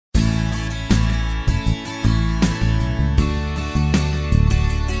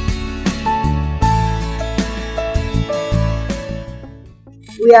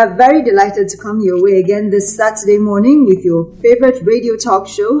We are very delighted to come your way again this Saturday morning with your favorite radio talk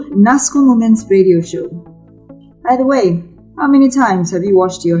show, NASCO Moments Radio Show. By the way, how many times have you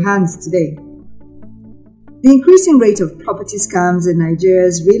washed your hands today? The increasing rate of property scams in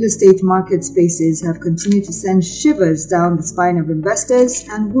Nigeria's real estate market spaces have continued to send shivers down the spine of investors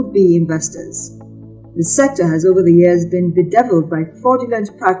and would-be investors. The sector has over the years been bedeviled by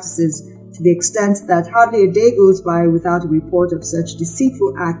fraudulent practices to the extent that hardly a day goes by without a report of such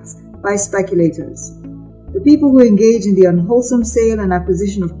deceitful acts by speculators. The people who engage in the unwholesome sale and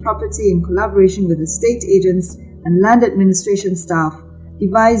acquisition of property in collaboration with estate agents and land administration staff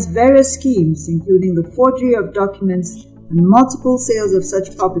devise various schemes, including the forgery of documents and multiple sales of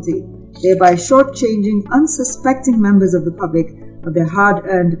such property, thereby shortchanging unsuspecting members of the public of their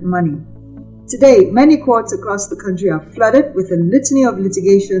hard-earned money. Today, many courts across the country are flooded with a litany of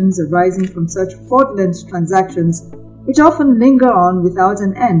litigations arising from such fraudulent transactions, which often linger on without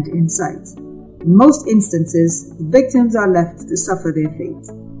an end in sight. In most instances, the victims are left to suffer their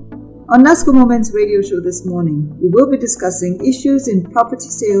fate. On NASCO Moments Radio Show this morning, we will be discussing issues in property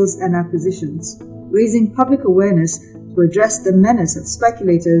sales and acquisitions, raising public awareness to address the menace of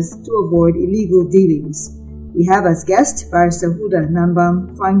speculators to avoid illegal dealings. We have as guest Barrister Huda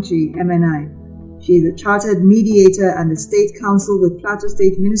Nambam Fangchi, MNI. She is a chartered mediator and a state counsel with Plateau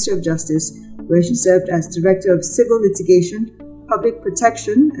State Ministry of Justice, where she served as Director of Civil Litigation, Public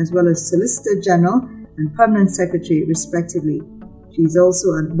Protection, as well as Solicitor General and Permanent Secretary, respectively. She is also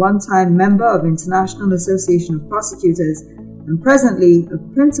a one-time member of International Association of Prosecutors and presently a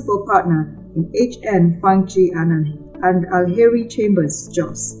principal partner in HN Fangchi and Alheri Chambers,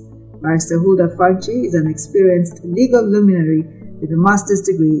 Jos. Barrister Huda Fangchi is an experienced legal luminary with a master's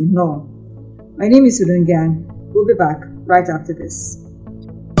degree in law. My name is Sudun Gang. We'll be back right after this.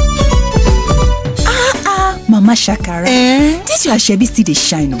 Mama Shakara, this your shebi still dey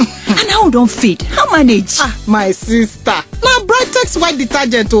shine and how don't fade? How manage? My sister, now Brightex white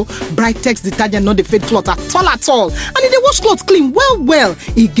detergent Brightex detergent not the fade cloth at all, and it dey wash cloth clean well.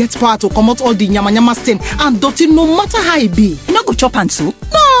 It gets power to comot all the nyama stain and dirty no matter how it be. You no go chop hand too?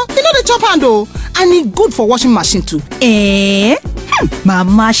 No, you know the chop hand and it good for washing machine too.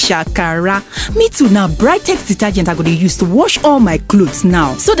 Mama Shakara, me too now. Brightex detergent I go to use to wash all my clothes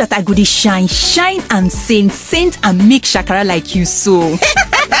now, so that I go to shine and scent and make Shakara like you so.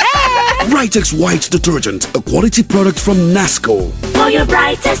 Brightex white detergent, a quality product from NASCO. For your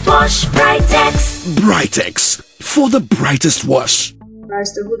brightest wash, Brightex. Brightex, for the brightest wash.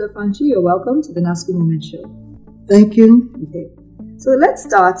 Barrister Huda Fangchi, you're welcome to the NASCO Moment Show. Thank you. Okay, so let's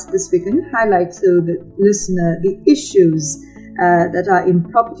start this week and highlight to the listener the issues that are in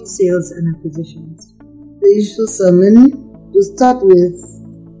property sales and acquisitions. The issues are many. To start with,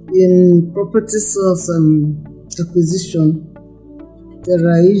 in property sales and acquisition, there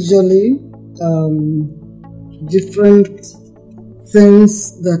are usually different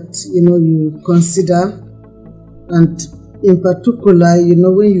things that you consider, and in particular,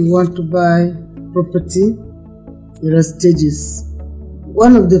 when you want to buy property, there are stages.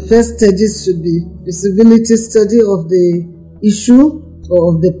 One of the first stages should be feasibility study of the issue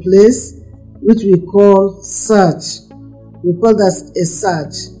or of the place, which we call search. We call that a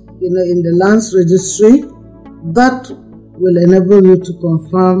search, in the lands registry. That will enable you to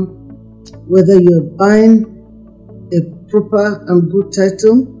confirm whether you're buying a proper and good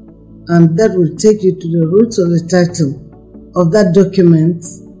title, and that will take you to the roots of the title of that document.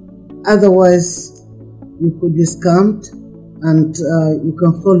 Otherwise, you could be scammed and you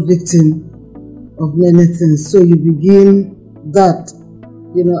can fall victim of many things. So you begin that,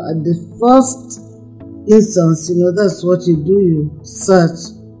 at the first instance, that's what you do. You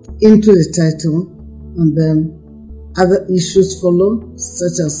search into the title, and then other issues follow,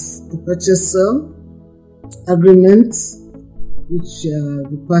 such as the purchase sale agreements, which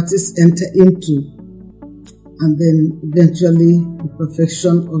the parties enter into, and then eventually the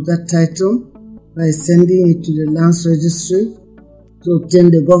perfection of that title by sending it to the lands registry to obtain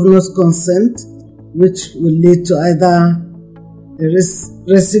the governor's consent, which will lead to either a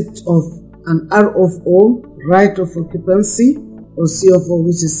receipt of an ROO, right of occupancy, or CFO,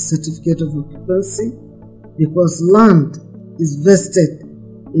 which is certificate of occupancy, because land is vested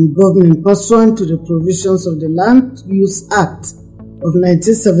in government pursuant to the provisions of the Land Use Act of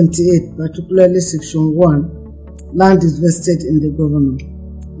 1978, particularly Section 1. Land is vested in the government,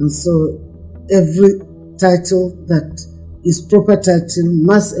 and so every title that is proper title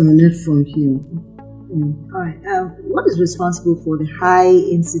must emanate from him. All right. What is responsible for the high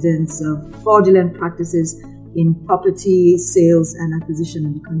incidence of fraudulent practices in property sales and acquisition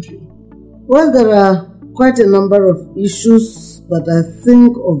in the country? Well, there are quite a number of issues, but I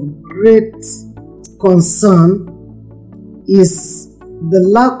think of great concern is the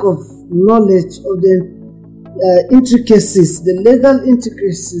lack of knowledge of the intricacies, the legal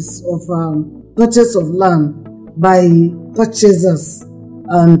intricacies of purchase of land by purchasers,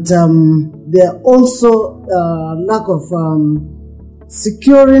 and there also lack of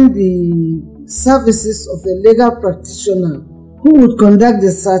securing the services of a legal practitioner who would conduct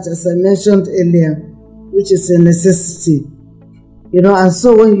the search, as I mentioned earlier, which is a necessity. And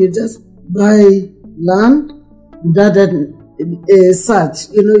so when you just buy land without a search,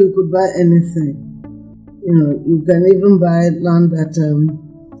 you could buy anything. You can even buy land that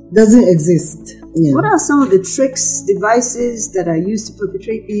doesn't exist. Yeah. What are some of the tricks, devices that are used to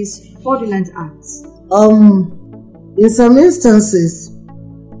perpetrate these fraudulent acts? In some instances,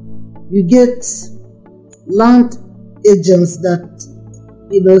 you get land agents that,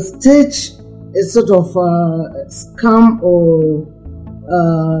 stage a sort of scam or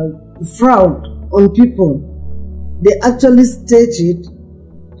fraud on people. They actually stage it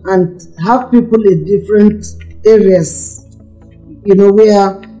and have people in different areas,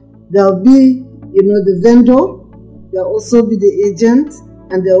 where there'll be, the vendor, there'll also be the agent,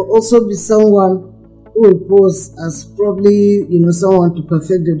 and there'll also be someone who will pose as probably, someone to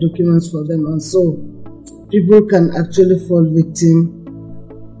perfect the documents for them, and so people can actually fall victim.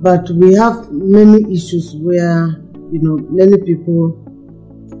 But we have many issues where, many people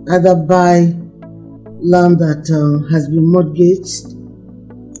either buy land that has been mortgaged,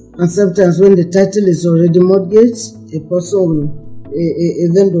 and sometimes when the title is already mortgaged, a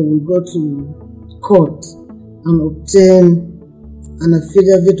vendor will go to court and obtain an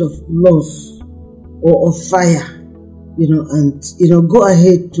affidavit of loss or of fire, and go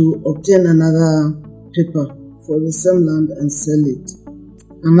ahead to obtain another paper for the same land and sell it.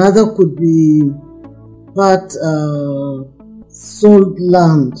 Another could be part sold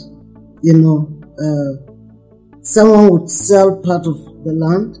land. Someone would sell part of the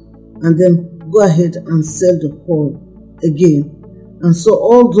land and then go ahead and sell the whole again. And so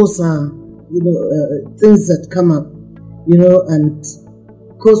all those are, things that come up, and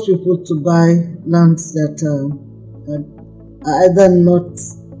cause people to buy lands that are either not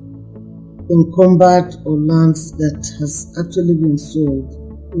encumbered or lands that has actually been sold.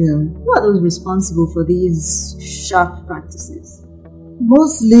 Yeah. Who are those responsible for these sharp practices?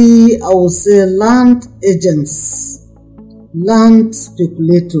 Mostly, I would say land agents, land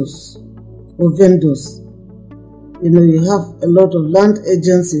speculators, or vendors. You have a lot of land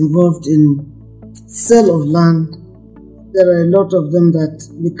agents involved in sale of land. There are a lot of them that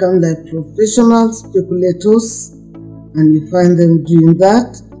become like professional speculators, and you find them doing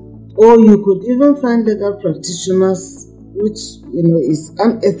that. Or you could even find legal practitioners, which, is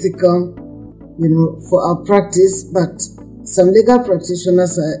unethical, for our practice, but some legal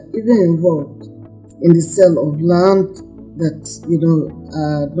practitioners are even involved in the sale of land that,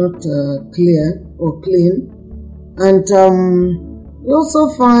 are not clear or clean. And you also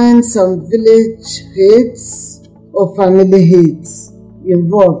find some village heads or family heads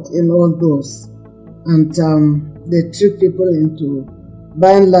involved in all those. And they trick people into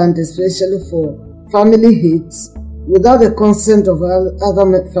buying land, especially for family heads, without the consent of other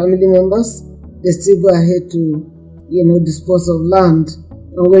family members. They still go ahead to, dispose of land.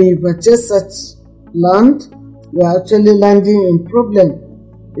 And when you purchase such land, you are actually landing in problem.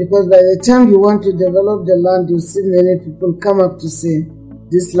 Because by the time you want to develop the land, you see many people come up to say,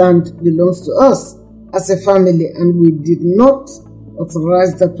 this land belongs to us as a family, and we did not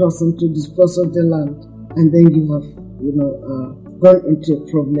authorize that person to dispose of the land. And then you have, gone into a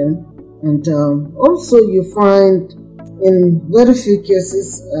problem. And also you find in very few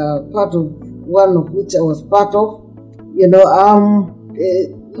cases, part of one of which I was part of,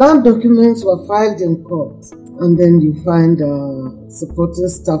 land documents were filed in court, and then you find supporting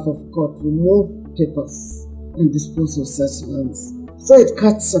staff of court remove papers and dispose of such lands. So it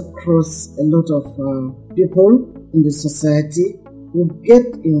cuts across a lot of people in the society who get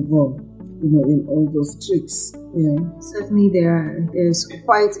involved, in all those tricks. Yeah. Certainly, there's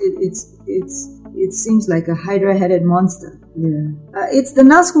quite it seems like a hydra-headed monster. Yeah. It's the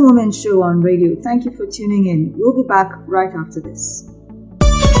NASCO Women Show on radio. Thank you for tuning in. We'll be back right after this.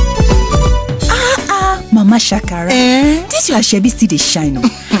 Mama Shakara, this your shebi still dey shine on,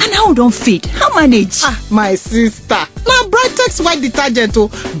 and how don't fade? How manage? My sister, now Brightex white detergent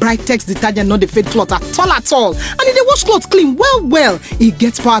Brightex detergent not the fade cloth at all, and it dey wash cloth clean well. It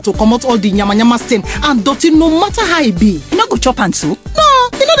gets power to comot all the nyama stain and dirty no matter how it be. You no go chop hand so? No,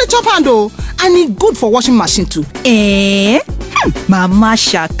 you know the chop hand and it good for washing machine too. Mama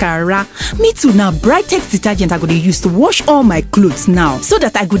Shakara, me too now. Brightex detergent I go dey use to wash all my clothes now, so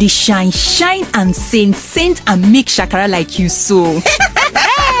that I go dey shine and scent and make shakara like you so.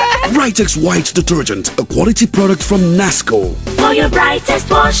 Brightex White Detergent, a quality product from Nasco. For your brightest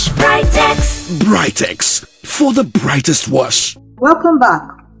wash, Brightex. Brightex, for the brightest wash. Welcome back.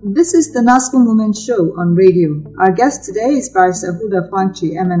 This is the NASCO Women Show on radio. Our guest today is Barrister Huda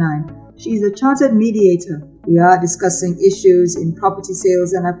Fanchi, MNI. She is a chartered mediator. We are discussing issues in property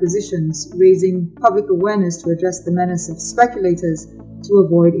sales and acquisitions, raising public awareness to address the menace of speculators to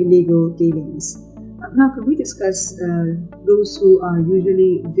avoid illegal dealings. Now, can we discuss those who are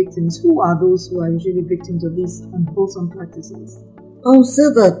usually victims? Who are those who are usually victims of these unwholesome practices? I would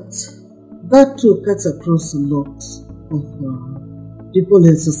say that too cuts across a lot of people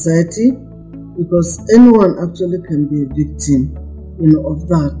in society, because anyone actually can be a victim, of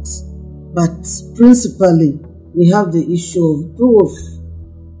that. But principally, we have the issue of those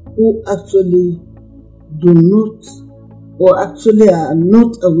who actually do not, or actually are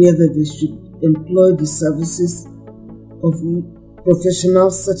not aware that they should employ the services of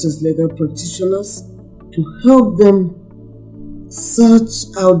professionals such as legal practitioners to help them search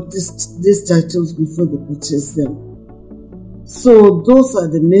out these titles before they purchase them. So those are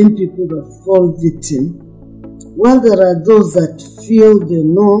the main people that fall victim. While there are those that feel they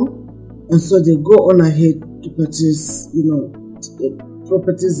know, and so they go on ahead to purchase, the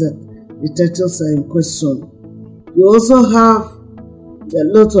properties that the titles are in question. We also have a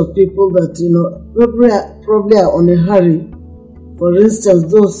lot of people that, probably are on a hurry. For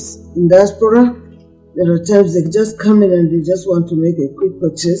instance, those in diaspora, there are times they just come in and they just want to make a quick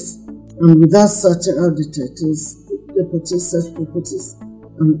purchase, and without searching out the titles, they purchase such properties,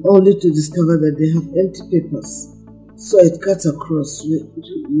 and only to discover that they have empty papers. So it cuts across,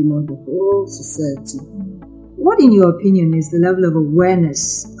 the whole society. What, in your opinion, is the level of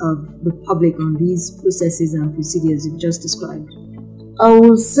awareness of the public on these processes and procedures you've just described? I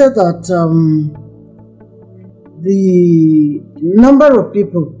will say that the number of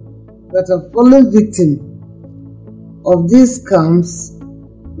people that are fallen victim of these scams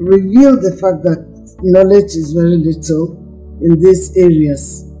reveal the fact that knowledge is very little in these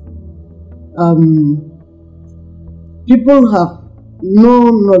areas. People have no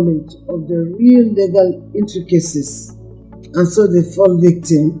knowledge of the real legal intricacies, and so they fall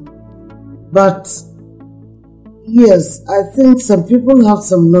victim. But yes, I think some people have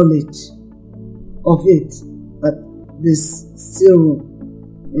some knowledge of it, but there's still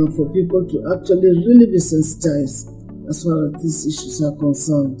room for people to actually really be sensitized as far as these issues are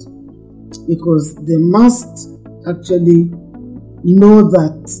concerned, because they must actually know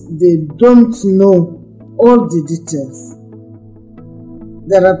that they don't know all the details.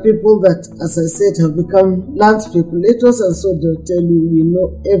 There are people that, as I said, have become land speculators, and so they'll tell you, we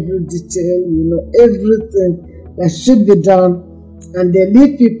know every detail, we know everything that should be done, and they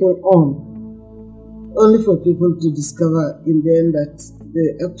lead people on, only for people to discover in the end that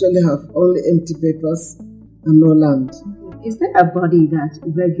they actually have only empty papers and no land. Is there a body that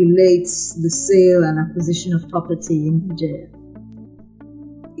regulates the sale and acquisition of property in Nigeria?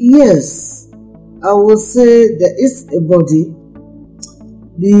 Yes, I will say there is a body.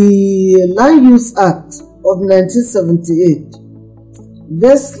 The Land Use Act of 1978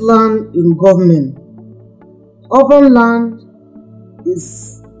 vests land in government. Urban land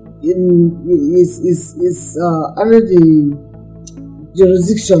is under the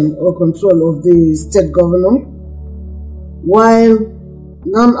jurisdiction or control of the state governor, while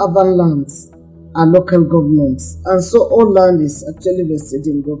non-urban lands are local governments, and so all land is actually vested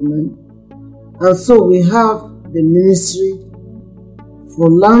in government. And so we have the Ministry for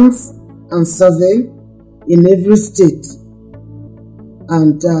Lands and Survey in every state,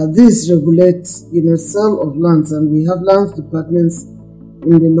 and this regulates sale of lands, and we have lands departments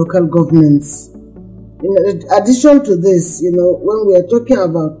in the local governments. In addition to this, when we are talking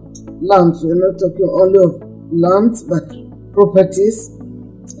about lands, we're not talking only of lands but properties,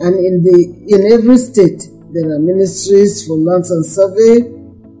 and in every state there are ministries for lands and survey,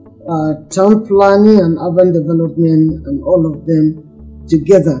 town planning and urban development, and all of them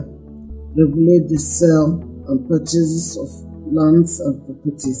together regulate the sale and purchases of lands and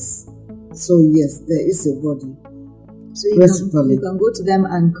properties. So yes, there is a body. So you can go to them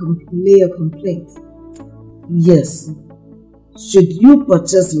and lay a complaint. Yes. Should you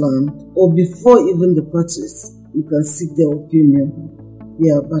purchase land, or before even the purchase, you can seek their opinion.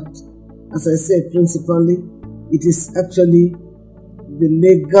 Yeah, but as I said, principally, it is actually the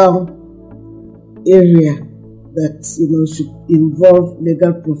legal area that should involve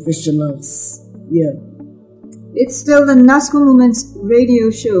legal professionals. Yeah. It's still the NASCO Moments radio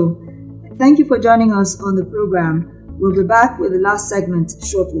show. Thank you for joining us on the program. We'll be back with the last segment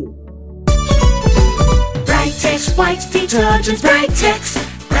shortly. Brightex white detergent, Brightex.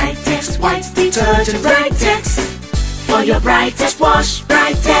 Brightex white detergent, Brightex. For your brightest wash,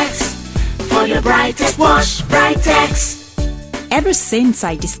 Brightex. For your brightest wash, Brightex. Ever since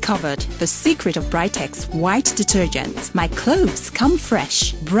I discovered the secret of Brightex white detergent, my clothes come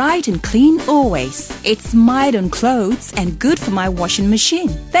fresh, bright and clean always. It's mild on clothes and good for my washing machine.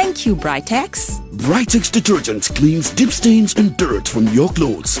 Thank you, Brightex. Brightex detergent cleans deep stains and dirt from your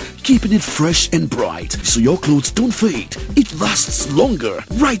clothes, keeping it fresh and bright so your clothes don't fade. It lasts longer.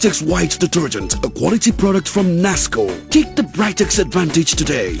 Brightex white detergent, a quality product from NASCO. Take the Brightex advantage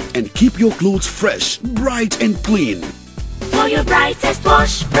today and keep your clothes fresh, bright and clean. For your brightest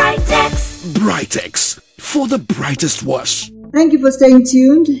wash, Brightex. Brightex, for the brightest wash. Thank you for staying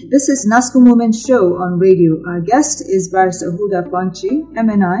tuned. This is NASCO Moment Show on radio. Our guest is Barrister Huda Franchi,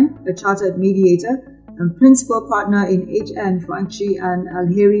 MNI, a chartered mediator and principal partner in HN Franchi and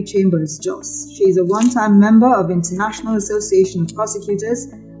Alheri Chambers, Jos. She is a one-time member of International Association of Prosecutors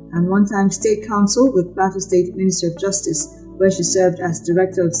and one-time state counsel with Plateau State Ministry of Justice, where she served as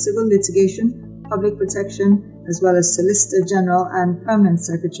Director of Civil Litigation, Public Protection, as well as Solicitor General and Permanent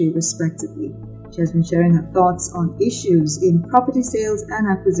Secretary, respectively. She has been sharing her thoughts on issues in property sales and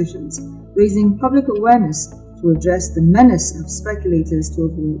acquisitions, raising public awareness to address the menace of speculators to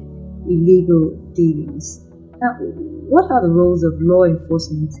avoid illegal dealings. Now, what are the roles of law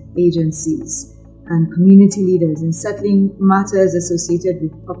enforcement agencies and community leaders in settling matters associated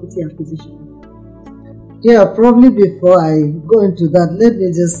with property acquisition? Yeah, probably before I go into that, let me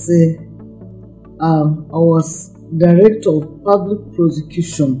just say I was Director of Public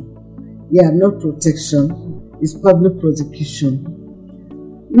Prosecution. Yeah, not protection, it's public prosecution.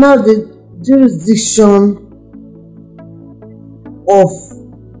 Now, the jurisdiction of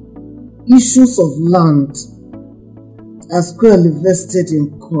issues of land are squarely vested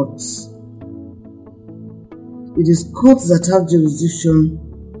in courts. It is courts that have jurisdiction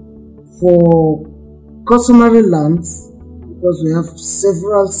for customary lands, because we have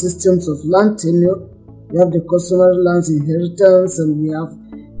several systems of land tenure. We have the customary lands inheritance, and we have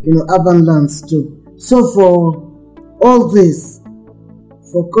urban lands too. So for all this,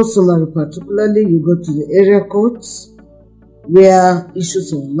 for customary particularly, you go to the area courts where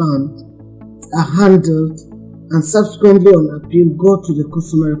issues of land are handled, and subsequently on appeal go to the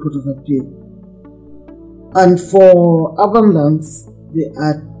customary court of appeal. And for urban lands,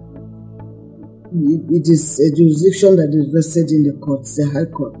 it is a jurisdiction that is vested in the courts, the high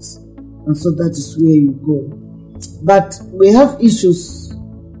courts, and so that is where you go. But we have issues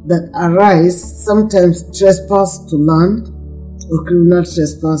that arise, sometimes trespass to land or criminal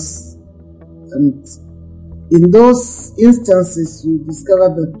trespass, and in those instances you discover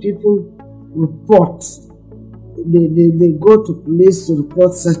that people report, they go to police to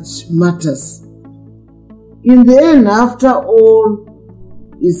report such matters. In the end, after all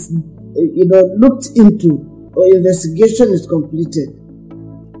is looked into or investigation is completed,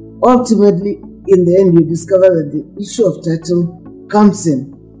 ultimately in the end you discover that the issue of title comes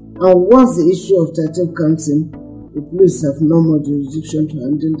in. And once the issue of title comes in, the police have no more jurisdiction to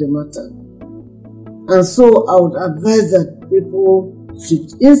handle the matter. And so I would advise that people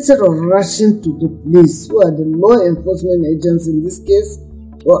should, instead of rushing to the police, who are the law enforcement agents in this case,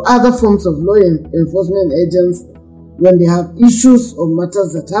 or other forms of law enforcement agents, when they have issues or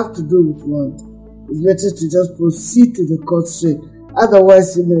matters that have to do with land, it's better to just proceed to the court straight.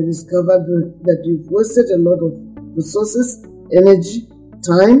 Otherwise, you may discover that you've wasted a lot of resources, energy,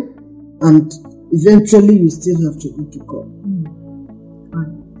 time, and eventually you still have to go to court.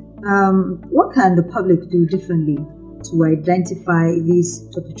 What can the public do differently to identify these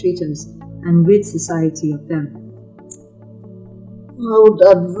perpetrators and rid society of them? I would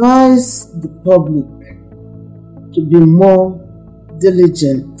advise the public to be more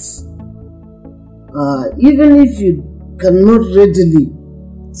diligent. Even if you cannot readily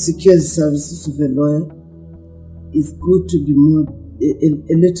secure the services of a lawyer, it's good to be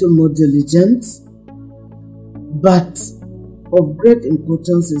a little more diligent. But of great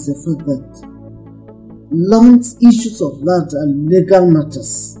importance is the fact that issues of land are legal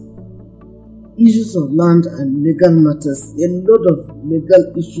matters. Issues of land and legal matters. A lot of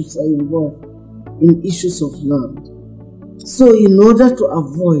legal issues are involved in issues of land. So in order to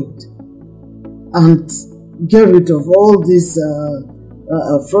avoid and get rid of all these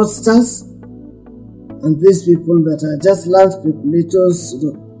fraudsters and these people that are just land speculators,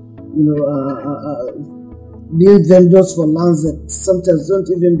 being vendors for lands that sometimes don't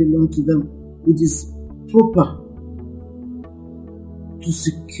even belong to them, it is proper to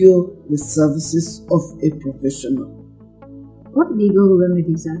secure the services of a professional. What legal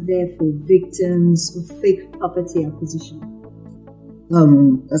remedies are there for victims of fake property acquisition?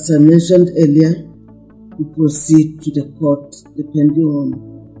 As I mentioned earlier, you proceed to the court depending on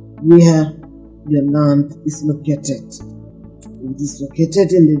where your land is located. If it is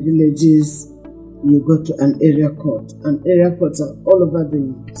located in the villages, you go to an area court. And area courts are all over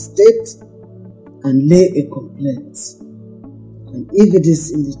the state and lay a complaint. And if it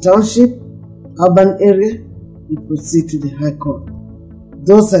is in the township, urban area, you proceed to the high court.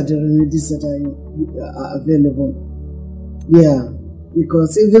 Those are the remedies that are available. Yeah,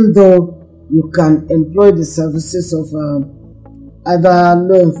 because even though you can employ the services of other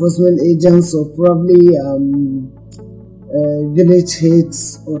law enforcement agents or probably village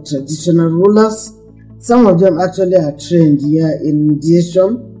heads or traditional rulers, some of them actually are trained here in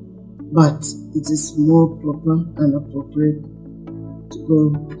mediation, but it is more proper and appropriate to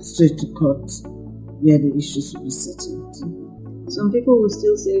go straight to court where the issues will be settled. Some people will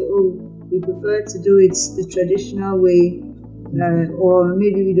still say, oh, we prefer to do it the traditional way, or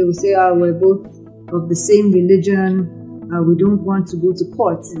maybe they will say, we're both of the same religion, we don't want to go to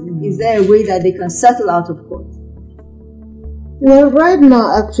court. Is there a way that they can settle out of court? Well, right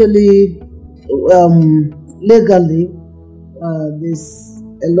now, actually, legally, there's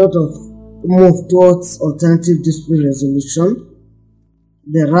a lot of move towards alternative dispute resolution.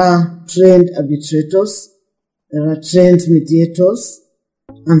 There are trained arbitrators, there are trained mediators,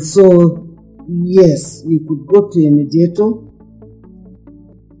 and so, yes, you could go to a mediator,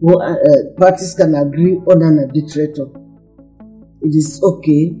 parties can agree on an arbitrator. It is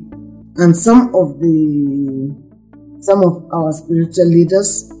okay, and some of our spiritual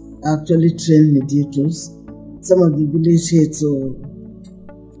leaders are actually trained mediators. Some of the village heads or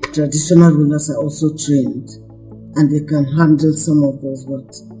traditional rulers are also trained, and they can handle some of those.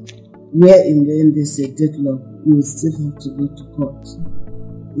 But where in the end there's a deadlock, you will still have to go to court.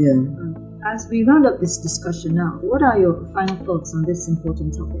 Yeah. As we round up this discussion now, what are your final thoughts on this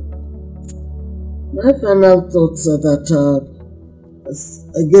important topic? My final thoughts are that,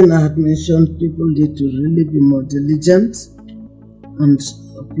 again, I had mentioned people need to really be more diligent and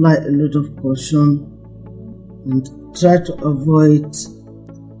apply a lot of caution and try to avoid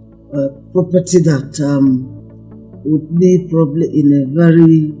property that would be probably in a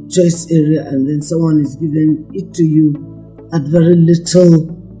very choice area and then someone is giving it to you at very little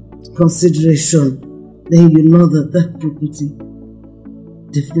consideration. Then you know that property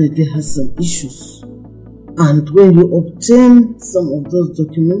definitely has some issues. And when you obtain some of those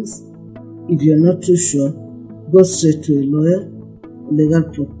documents, if you're not too sure, go straight to a lawyer, a legal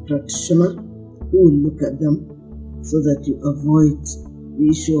practitioner who will look at them so that you avoid the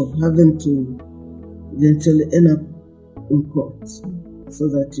issue of having to eventually end up in court, so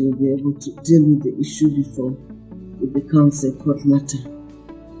that you'll be able to deal with the issue before it becomes a court matter.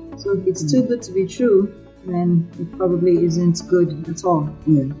 So if it's too good to be true, then it probably isn't good at all.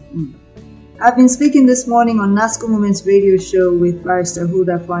 Yeah. I've been speaking this morning on NASCO Moments radio show with Barrister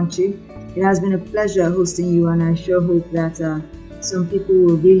Hulda Fanchi. It has been a pleasure hosting you, and I sure hope that some people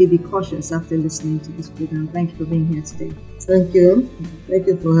will really be cautious after listening to this program. Thank you for being here today. Thank you. Thank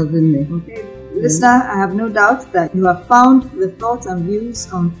you for having me. Okay. Listener, I have no doubt that you have found the thoughts and views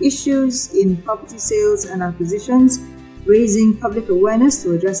on issues in property sales and acquisitions, raising public awareness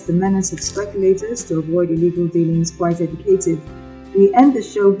to address the menace of speculators to avoid illegal dealings quite educative. We end the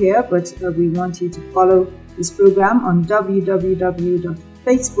show here, but we want you to follow this program on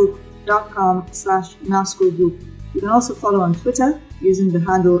www.facebook.com/NASCO Group. You can also follow on Twitter using the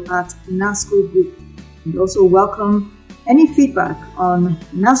handle @NASCO Group. We also welcome any feedback on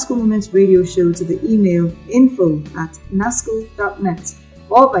NASCO Moments Radio Show to the email info@nasco.net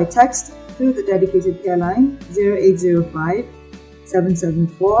or by text through the dedicated care line 0805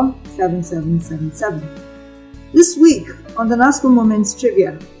 774 7777. This week on the NASCO Moments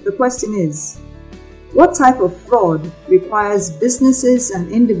Trivia, the question is, what type of fraud requires businesses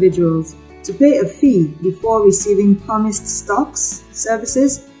and individuals to pay a fee before receiving promised stocks,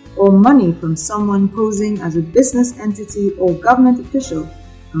 services, or money from someone posing as a business entity or government official,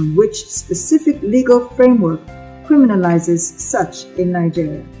 and which specific legal framework criminalizes such in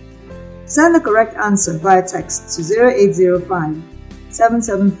Nigeria? Send the correct answer via text to 0805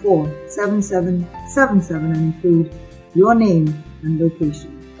 774 7777 and include your name and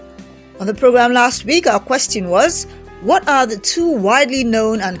location. On the program last week, our question was, what are the two widely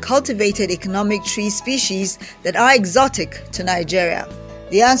known and cultivated economic tree species that are exotic to Nigeria?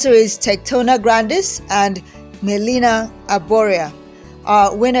 The answer is Tectona grandis and Melina arborea.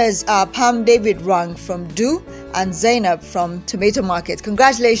 Our winners are Pam David Rang from Do and Zainab from Tomato Market.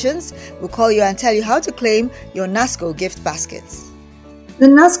 Congratulations. We'll call you and tell you how to claim your NASCO gift baskets. The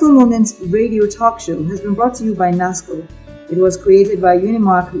NASCO Moments radio talk show has been brought to you by NASCO. It was created by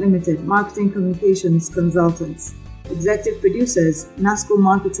Unimark Limited Marketing Communications Consultants. Executive producers, NASCO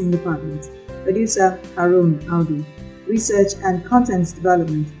Marketing Department. Producer, Harun Audu. Research and Contents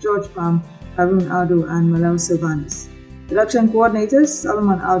Development, George Pam, Harun Audu and Malau Silvanus. Production coordinators,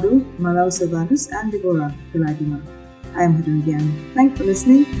 Solomon Audu, Malau Silvanus and Deborah Kiladima. I am Hadun Gian. Thanks for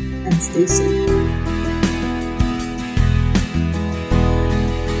listening and stay safe.